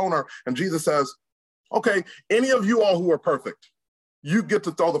says stone her, and Jesus says, okay, any of you all who are perfect, you get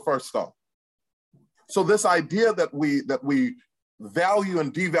to throw the first stone. So this idea that we value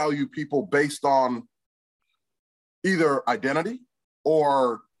and devalue people based on either identity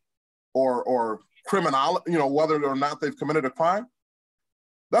or criminality, you know, whether or not they've committed a crime,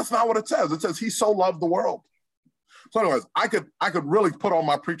 that's not what it says. It says he so loved the world. So anyways, I could really put on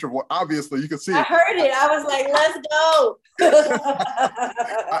my preacher voice. Obviously, you can see it. I heard it. I was like, let's go.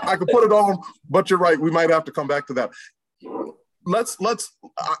 I could put it on, but you're right. We might have to come back to that.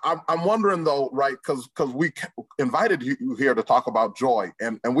 I'm wondering though, right? Because we invited you here to talk about joy,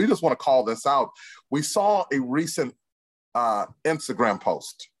 and we just want to call this out. We saw a recent Instagram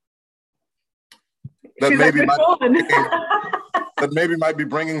post that maybe might be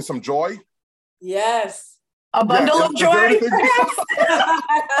bringing some joy. Yes. A bundle of joy.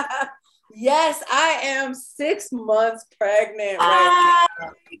 Yes, I am 6 months pregnant right now.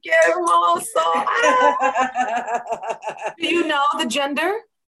 Do you know the gender?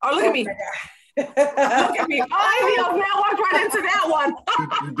 Oh, look at me. Look at me. Oh, man, walked right into that one.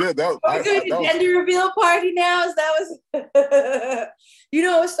 You did. We're doing the gender reveal party now. You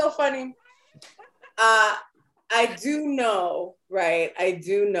know, it's so funny. I do know, right? I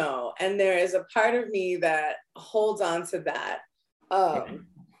do know. And there is a part of me that holds on to that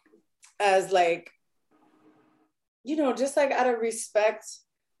as like, you know, just like out of respect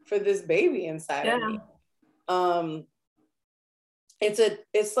for this baby inside of me. It's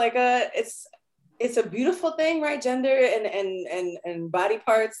a beautiful thing, right? Gender and body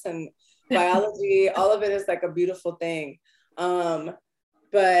parts and biology, all of it is like a beautiful thing.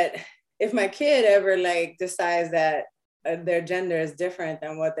 But if my kid ever like decides that their gender is different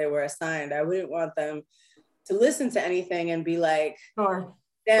than what they were assigned, I wouldn't want them to listen to anything and be like,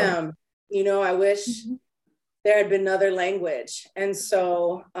 damn, you know, I wish there had been another language. And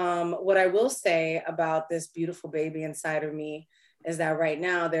so what I will say about this beautiful baby inside of me is that right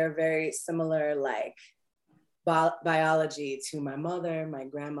now they're very similar, like biology to my mother, my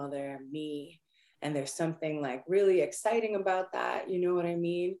grandmother, me. And there's something like really exciting about that. You know what I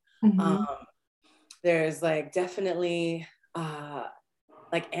mean? There's like definitely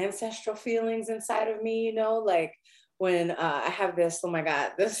like ancestral feelings inside of me, you know, like when I have this, oh my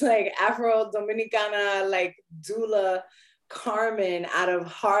God, this like Afro-Dominicana, like doula Carmen out of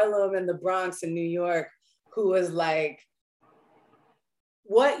Harlem and the Bronx in New York, who was like,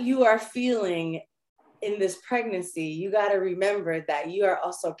 what you are feeling in this pregnancy, you got to remember that you are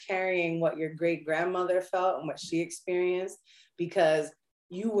also carrying what your great grandmother felt and what she experienced, because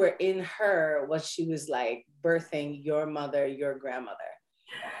you were in her, what she was like birthing your mother, your grandmother.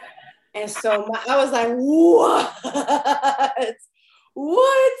 And so I was like, what?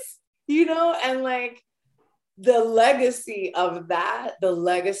 What? You know, and like the legacy of that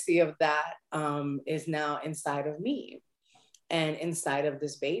is now inside of me and inside of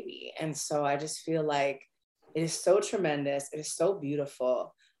this baby. And so I just feel like it is so tremendous. It is so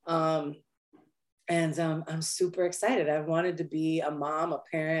beautiful. And I'm super excited. I've wanted to be a mom, a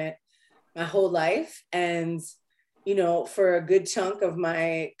parent my whole life. And, you know, for a good chunk of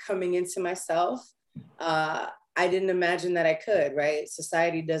my coming into myself, I didn't imagine that I could, right?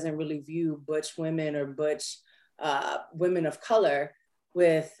 Society doesn't really view butch women or butch women of color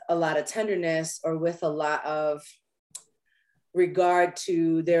with a lot of tenderness or with a lot of regard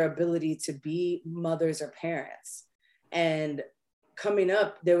to their ability to be mothers or parents. And coming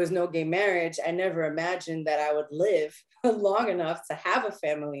up, there was no gay marriage. I never imagined that I would live long enough to have a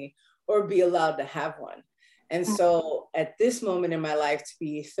family or be allowed to have one. And so at this moment in my life, to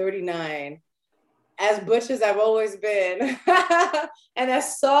be 39, as butch as I've always been, and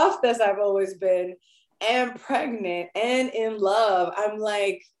as soft as I've always been, and pregnant and in love, I'm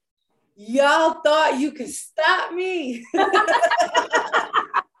like, y'all thought you could stop me.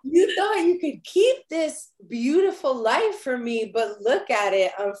 You thought you could keep this beautiful life for me, but look at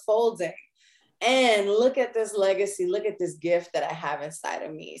it unfolding. And look at this legacy. Look at this gift that I have inside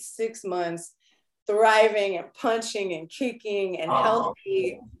of me. 6 months, thriving and punching and kicking and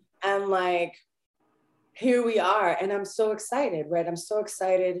healthy. And like, here we are. And I'm so excited, right? I'm so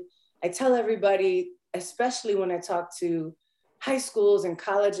excited. I tell everybody, especially when I talk to high schools and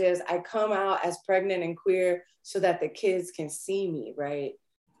colleges, I come out as pregnant and queer so that the kids can see me, right?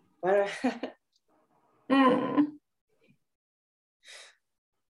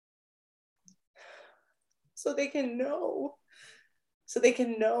 So they can know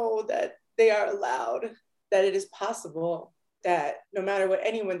that they are allowed, that it is possible, that no matter what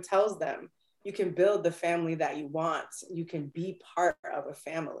anyone tells them, you can build the family that you want. You can be part of a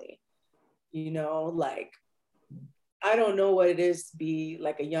family. You know, like, I don't know what it is to be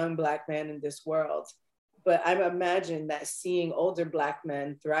like a young Black man in this world, but I imagine that seeing older Black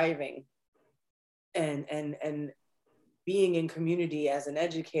men thriving and being in community as an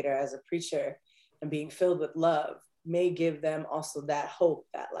educator, as a preacher, and being filled with love may give them also that hope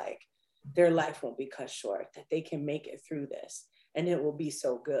that like their life won't be cut short, that they can make it through this and it will be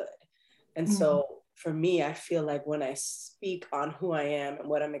so good. And so for me, I feel like when I speak on who I am and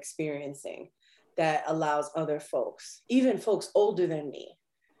what I'm experiencing, that allows other folks, even folks older than me,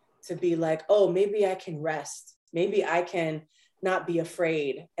 to be like, oh, maybe I can rest. Maybe I can not be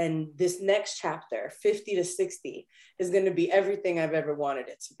afraid. And this next chapter, 50 to 60, is going to be everything I've ever wanted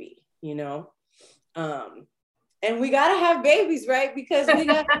it to be, you know? And we got to have babies, right? Because we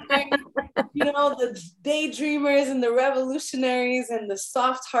got to bring, you know, the daydreamers and the revolutionaries and the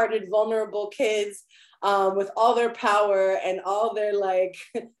soft-hearted, vulnerable kids with all their power and all their like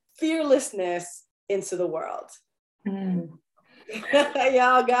fearlessness into the world. Y'all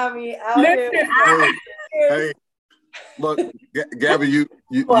got me out here. Hey, look, Gabby, you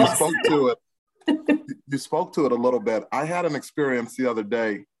spoke to it. You spoke to it a little bit. I had an experience the other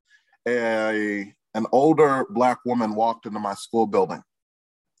day. An older Black woman walked into my school building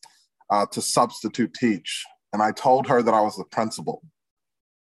to substitute teach. And I told her that I was the principal.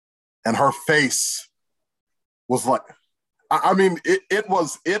 And her face was like, I mean, it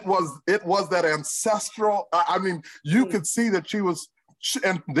was that ancestral, I mean, you could see that she was,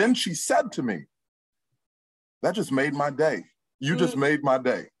 and then she said to me, that just made my day. You just made my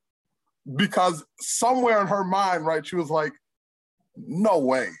day. Because somewhere in her mind, right, she was like, no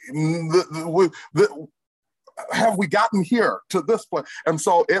way. Have we gotten here to this point? And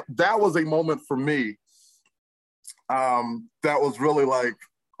so that was a moment for me that was really like,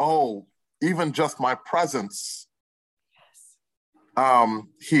 oh, even just my presence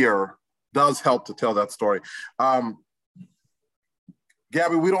here does help to tell that story.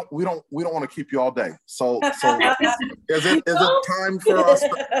 Gabby, we don't want to keep you all day. So is it time for us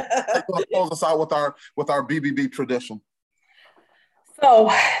to close us out with our BBB tradition?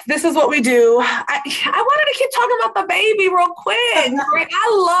 So this is what we do. I wanted to keep talking about the baby real quick.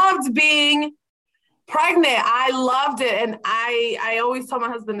 I loved being pregnant. I loved it. And I always tell my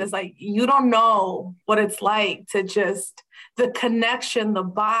husband this, like, you don't know what it's like to just, the connection, the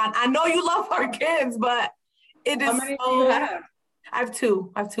bond. I know you love our kids, but it is. How many do you have? I have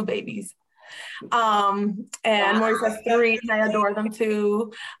two babies. And Maurice has 3, and I adore them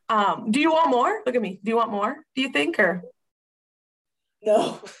too. Do you want more? Look at me. Do you want more? Do you think, or?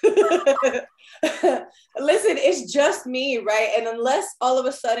 No. Listen, it's just me, right? And unless all of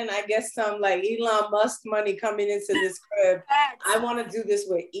a sudden I get some like Elon Musk money coming into this crib, I want to do this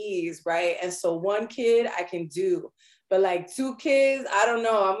with ease, right? And so one kid I can do, but like 2 kids, I don't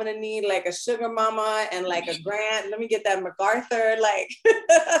know. I'm gonna need like a sugar mama and like a grant. Let me get that MacArthur, like.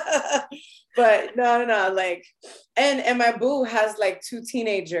 But no, like, and my boo has like 2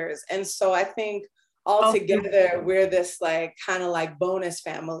 teenagers, and so I think all together we're this like kind of like bonus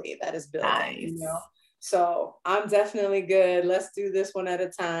family that is building, nice. You know. So I'm definitely good. Let's do this one at a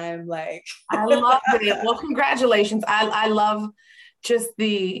time. Like, I love it. Well, congratulations. I love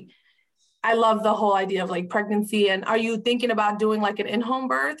I love the whole idea of like pregnancy. And are you thinking about doing like an in-home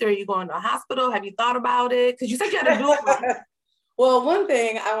birth, or are you going to a hospital? Have you thought about it? Because you said you had a doula. Well, one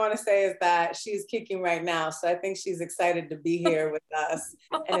thing I want to say is that she's kicking right now. So I think she's excited to be here with us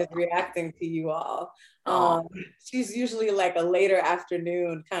and is reacting to you all. She's usually like a later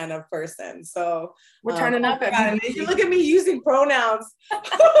afternoon kind of person. So we're turning up at BBC. You look at me using pronouns.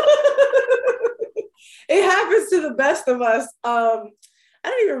 It happens to the best of us. I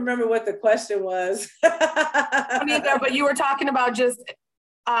don't even remember what the question was. Neither, but you were talking about just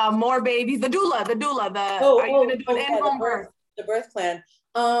more babies. The doula. Are you going to do an in-home birth? The birth plan.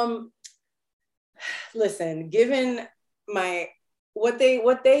 Listen, given what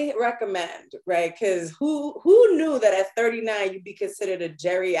they recommend, right? Because who knew that at 39 you'd be considered a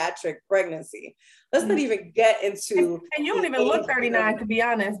geriatric pregnancy? Let's not even get into. And you don't even look 39, to be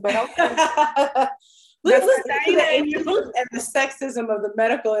honest. But okay. Let's look at the sexism of the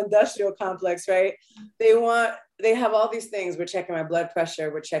medical industrial complex, right? They have all these things. We're checking my blood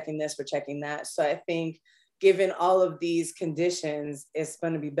pressure. We're checking this. We're checking that. So I think, given all of these conditions, it's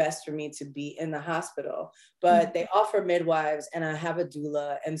going to be best for me to be in the hospital. But they offer midwives, and I have a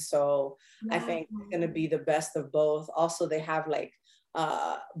doula. And so I think it's going to be the best of both. Also, they have like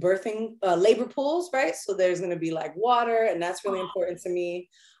birthing, labor pools, right? So there's going to be like water, and that's really important to me.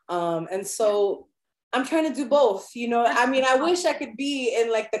 And so I'm trying to do both, you know. I mean, I wish I could be in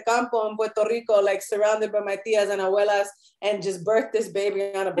like the campo in Puerto Rico, like surrounded by my tias and abuelas, and just birth this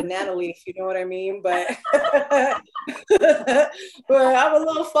baby on a banana leaf, you know what I mean? But, but I'm a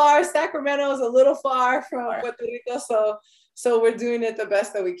little far. Sacramento is a little far from Puerto Rico, so we're doing it the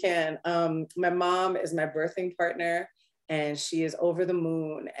best that we can. My mom is my birthing partner, and she is over the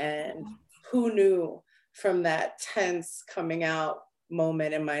moon. And who knew from that tense coming out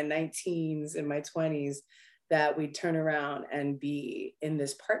moment in my 19s and my 20s that we turn around and be in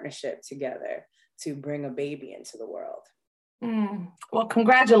this partnership together to bring a baby into the world. Well,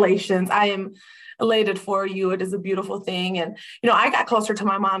 congratulations. I am elated for you. It is a beautiful thing. And, you know, I got closer to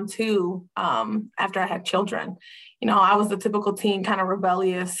my mom too, after I had children. You know, I was the typical teen, kind of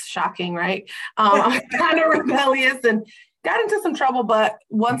rebellious, shocking, right? I was kind of rebellious and got into some trouble. But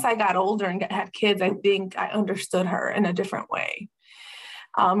once I got older and had kids, I think I understood her in a different way.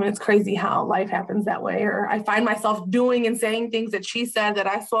 And it's crazy how life happens that way. Or I find myself doing and saying things that she said that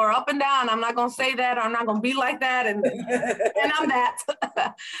I swore up and down, I'm not going to say that, or I'm not going to be like that. And I'm that.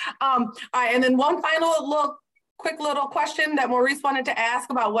 All right. And then one final quick little question that Maurice wanted to ask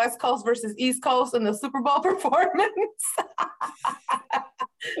about West Coast versus East Coast and the Super Bowl performance.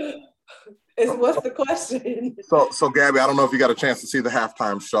 What's the question? So Gabby, I don't know if you got a chance to see the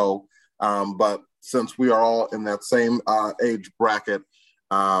halftime show, but since we are all in that same age bracket,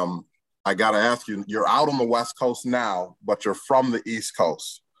 I got to ask you, you're out on the West Coast now, but you're from the East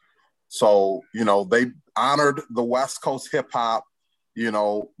Coast. So, you know, they honored the West Coast hip hop, you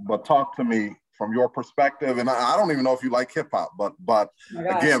know, but talk to me from your perspective. And I don't even know if you like hip hop, but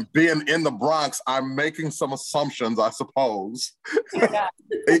again, being in the Bronx, I'm making some assumptions, I suppose.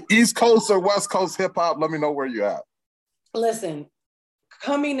 East Coast or West Coast hip hop, let me know where you're at. Listen,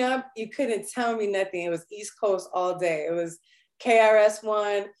 coming up, you couldn't tell me nothing. It was East Coast all day. It was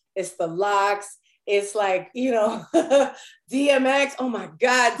KRS-One, it's the Locks, it's like, you know, DMX, oh my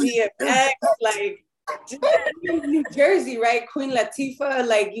God, DMX, like New Jersey, right? Queen Latifah,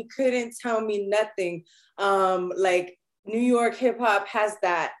 like you couldn't tell me nothing. Like New York hip hop has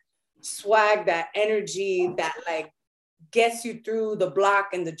that swag, that energy that like gets you through the block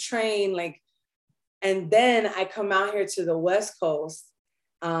and the train, like, and then I come out here to the West Coast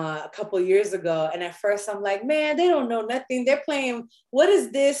a couple of years ago. And at first I'm like, man, they don't know nothing. They're playing, what is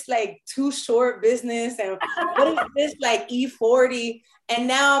this like Too Short Business? And what is this like E40? And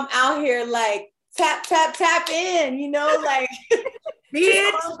now I'm out here like tap, tap, tap in, you know, like, bitch,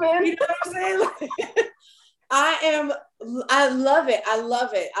 you know what I'm saying? Like, I love it. I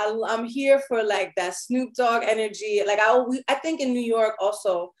love it. I'm here for like that Snoop Dogg energy. Like I think in New York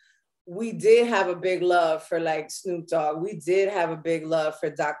also, we did have a big love for like Snoop Dogg. We did have a big love for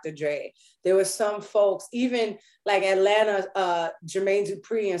Dr. Dre. There were some folks, even like Atlanta, Jermaine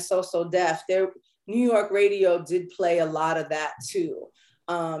Dupri and So Def, New York radio did play a lot of that too.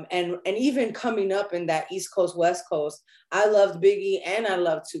 And even coming up in that East Coast, West Coast, I loved Biggie and I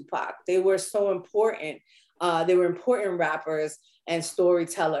loved Tupac. They were so important. They were important rappers and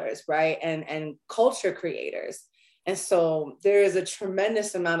storytellers, right? And culture creators. And so there is a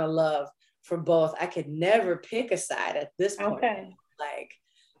tremendous amount of love for both. I could never pick a side at this point. Okay.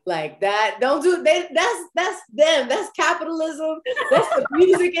 Like that. Don't do that's them. That's capitalism. That's the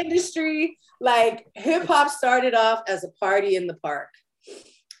music industry. Like hip hop started off as a party in the park.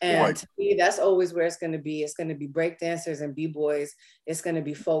 And to me, that's always where it's going to be. It's going to be breakdancers and b-boys. It's going to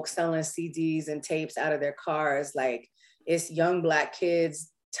be folks selling CDs and tapes out of their cars. Like it's young Black kids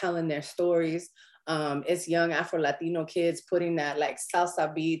telling their stories. It's young Afro-Latino kids putting that like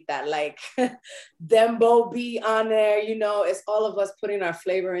salsa beat, that like dembo beat on there. You know, it's all of us putting our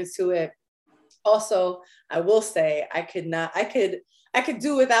flavor into it. Also, I will say I could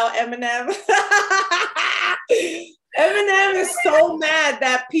do without Eminem. Eminem is so mad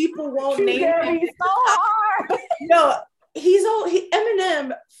that people won't name him. So hard. No,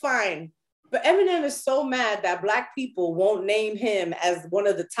 Eminem, fine. But Eminem is so mad that Black people won't name him as one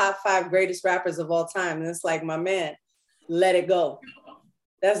of the top 5 greatest rappers of all time. And it's like, my man, let it go.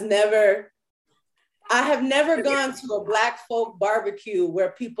 I have never gone to a Black folk barbecue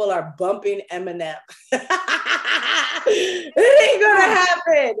where people are bumping Eminem. It ain't gonna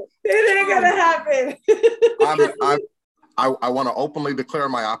happen. I want to openly declare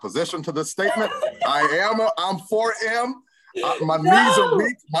my opposition to this statement. I'm for M. My knees are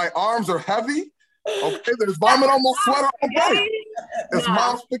weak. My arms are heavy. Okay, there's vomit on my sweater. It's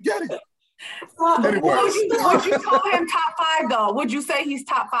mom spaghetti. Anyway. Would you call him top 5 though? Would you say he's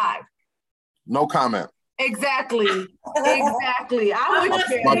top 5? No comment. Exactly.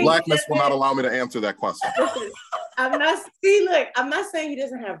 My Blackness will not allow me to answer that question. I'm not saying he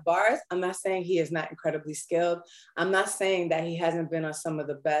doesn't have bars. I'm not saying he is not incredibly skilled. I'm not saying that he hasn't been on some of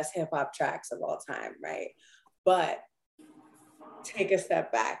the best hip hop tracks of all time, right? But take a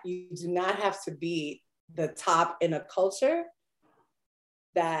step back. You do not have to be the top in a culture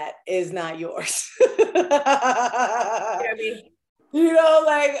that is not yours. You know,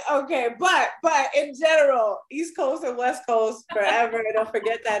 like, okay, but in general, East Coast and West Coast forever. Don't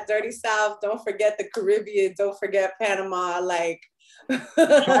forget that dirty South. Don't forget the Caribbean. Don't forget Panama. Like,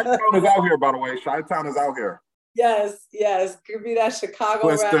 Chi-Town is out here, by the way. Chi-Town is out here. Yes. Could be that Chicago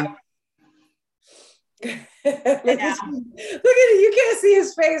rap. Look at it. You can't see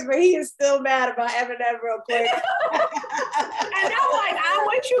his face, but he is still mad about Eminem real quick. And I'm like, I'm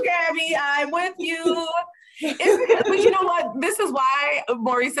with you, Gabby. I'm with you. But you know what? This is why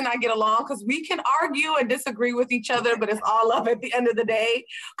Maurice and I get along, because we can argue and disagree with each other, but it's all love at the end of the day,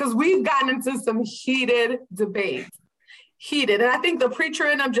 because we've gotten into some heated debates. And I think the preacher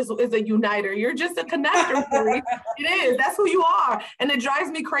in him just is a uniter. You're just a connector, Maurice. It is. That's who you are. And it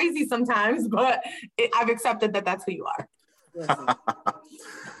drives me crazy sometimes, but I've accepted that that's who you are.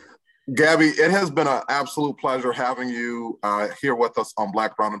 Gabby, it has been an absolute pleasure having you here with us on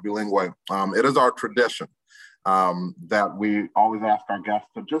Black, Brown, and Bilingue. It is our tradition that we always ask our guests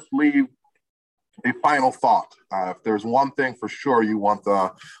to just leave a final thought. If there's one thing for sure you want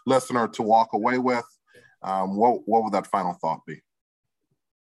the listener to walk away with, what would that final thought be?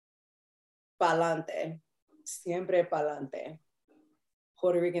 Pa'lante, siempre pa'lante.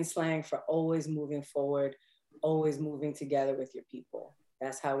 Puerto Rican slang for always moving forward, always moving together with your people.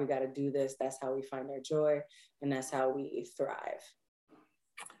 That's how we got to do this. That's how we find our joy, and that's how we thrive.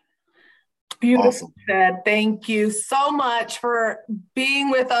 Beautiful awesome. Said. Thank you so much for being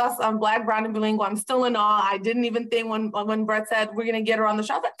with us on Black, Brown, and Bilingue. I'm still in awe. I didn't even think when Brett said we're going to get her on the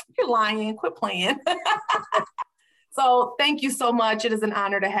show, I was like, you're lying. Quit playing. So thank you so much. It is an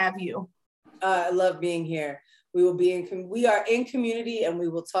honor to have you. I love being here. We are in community, and we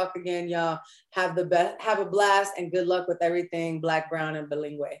will talk again, y'all. Have a blast, and good luck with everything Black, Brown, and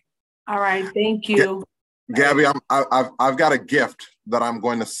Bilingue. All right, thank you. Gabby, I've got a gift that I'm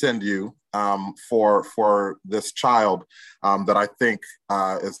going to send you for this child that I think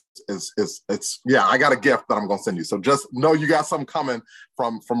I got a gift that I'm going to send you. So just know you got something coming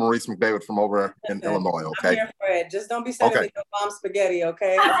from Maurice McDavid from over in Illinois, okay? I'm here for it. Just don't be sending me no bomb spaghetti,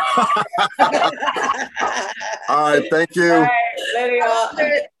 okay? All right, thank you. All right, later, y'all.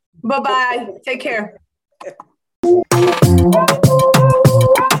 Bye-bye. Take care.